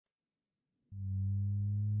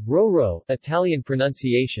Roero, Italian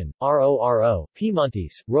pronunciation, Roro,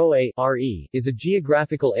 Piemontese, Roe, is a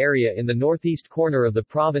geographical area in the northeast corner of the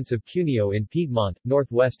province of Cuneo in Piedmont,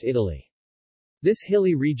 northwest Italy. This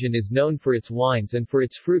hilly region is known for its wines and for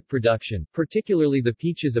its fruit production, particularly the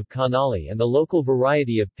peaches of Canali and the local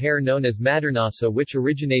variety of pear known as Madernassa, which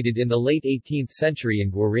originated in the late 18th century in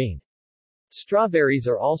Guarin. Strawberries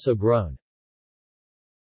are also grown.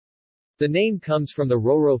 The name comes from the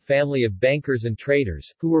Roero family of bankers and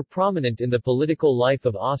traders, who were prominent in the political life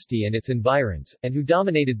of Asti and its environs, and who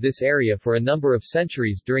dominated this area for a number of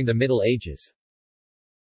centuries during the Middle Ages.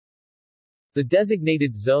 The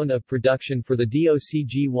designated zone of production for the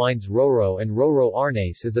DOCG wines Roero and Roero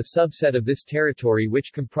Arnese is a subset of this territory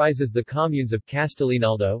which comprises the communes of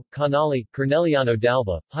Castellinaldo, Canali, Corneliano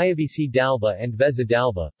d'Alba, Piavisi d'Alba and Vezza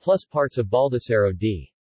d'Alba, plus parts of Baldassaro di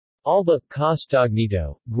Alba,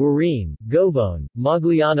 Castagnito, Guarin, Govone,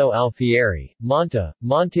 Magliano Alfieri, Monte,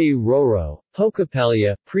 Monteu Roero,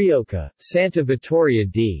 Pocapellia, Prioca, Santa Vittoria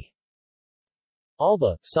di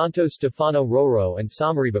Alba, Santo Stefano Roero and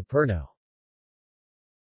Samariva Perno.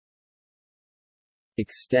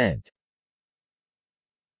 Extent.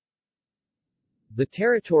 The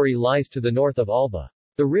territory lies to the north of Alba.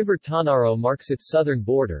 The river Tanaro marks its southern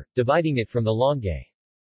border, dividing it from the Langhe.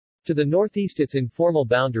 To the northeast its informal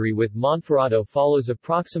boundary with Monferrato follows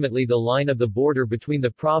approximately the line of the border between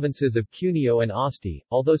the provinces of Cuneo and Asti,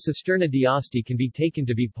 although Cisterna di Asti can be taken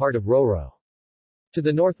to be part of Roero. To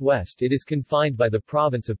the northwest it is confined by the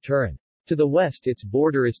province of Turin. To the west its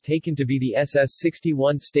border is taken to be the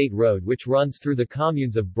SS61 state road which runs through the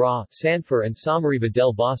communes of Bra, Sanfer and Samariva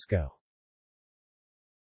del Bosco.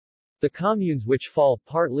 The communes which fall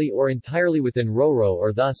partly or entirely within Roero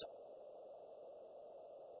are thus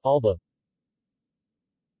Alba,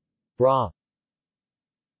 Bra,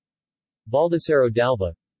 Baldassaro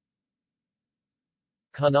d'Alba,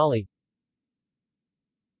 Canali,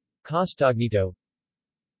 Castagnito,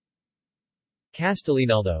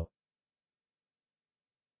 Castellinaldo,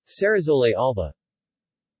 Ceresole Alba,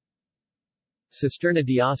 Cisterna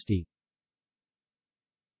di Asti,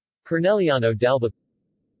 Corneliano d'Alba,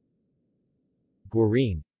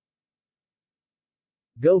 Guarin,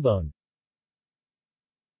 Govone,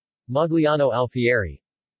 Magliano Alfieri,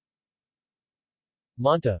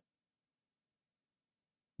 Monte,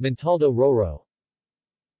 Montaldo Roero,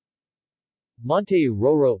 Monteu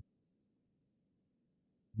Roero,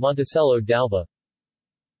 Monticello d'Alba,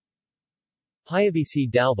 Piavisi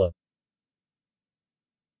d'Alba,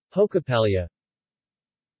 Pocapellia,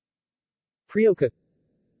 Prioca,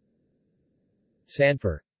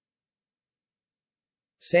 Sanfer,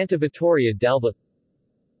 Santa Vittoria d'Alba,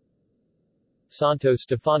 Santo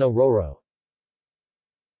Stefano Roero,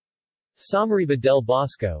 Samariva del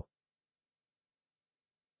Bosco,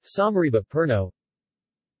 Samariva Perno,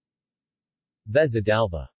 Vezza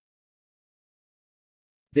d'Alba.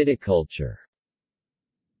 Viticulture.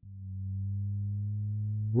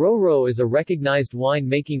 Roero is a recognized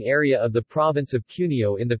wine-making area of the province of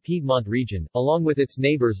Cuneo in the Piedmont region. Along with its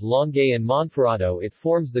neighbors Langhe and Monferrato, it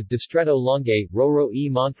forms the Distretto Langhe, Roero e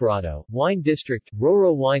Monferrato, wine district.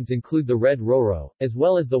 Roero wines include the red Roero, as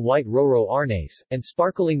well as the white Roero Arnese, and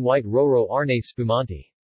sparkling white Roero Arnese Spumanti.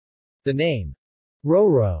 The name,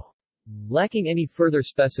 Roero, lacking any further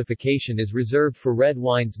specification, is reserved for red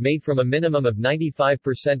wines made from a minimum of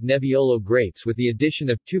 95% Nebbiolo grapes with the addition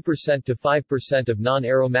of 2% to 5% of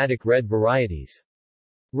non-aromatic red varieties.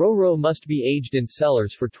 Roero must be aged in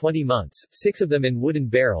cellars for 20 months, 6 of them in wooden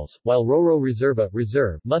barrels, while Roero Reserva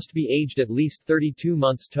Reserve must be aged at least 32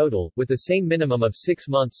 months total, with the same minimum of 6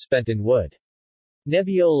 months spent in wood.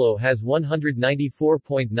 Nebbiolo has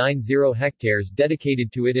 194.90 hectares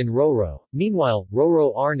dedicated to it in Roero. Meanwhile,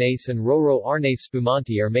 Roero Arnese and Roero Arnese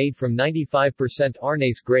Spumanti are made from 95%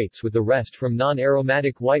 Arnese grapes with the rest from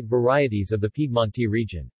non-aromatic white varieties of the Piedmonte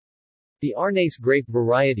region. The Arnese grape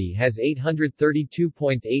variety has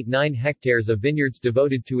 832.89 hectares of vineyards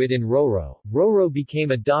devoted to it in Roero. Roero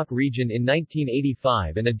became a DOC region in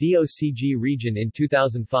 1985 and a DOCG region in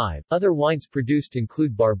 2005. Other wines produced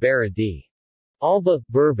include Barbera di Alba,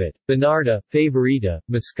 Burbot, Bonarda, Favorita,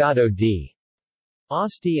 Moscato di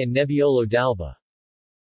Asti and Nebbiolo d'Alba.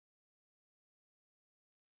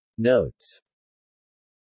 Notes.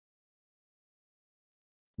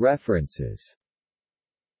 References.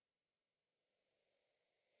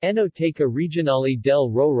 Enoteca Regionale del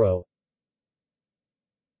Roero,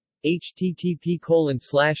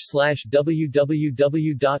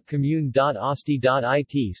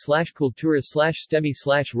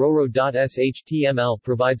 http://www.commune.asti.it/cultura/stemi/roero.shtml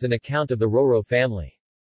provides an account of the Roero family.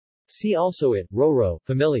 See also Roero,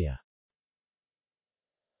 familia.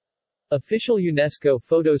 Official UNESCO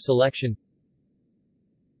photo selection.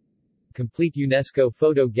 Complete UNESCO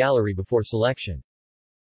photo gallery before selection.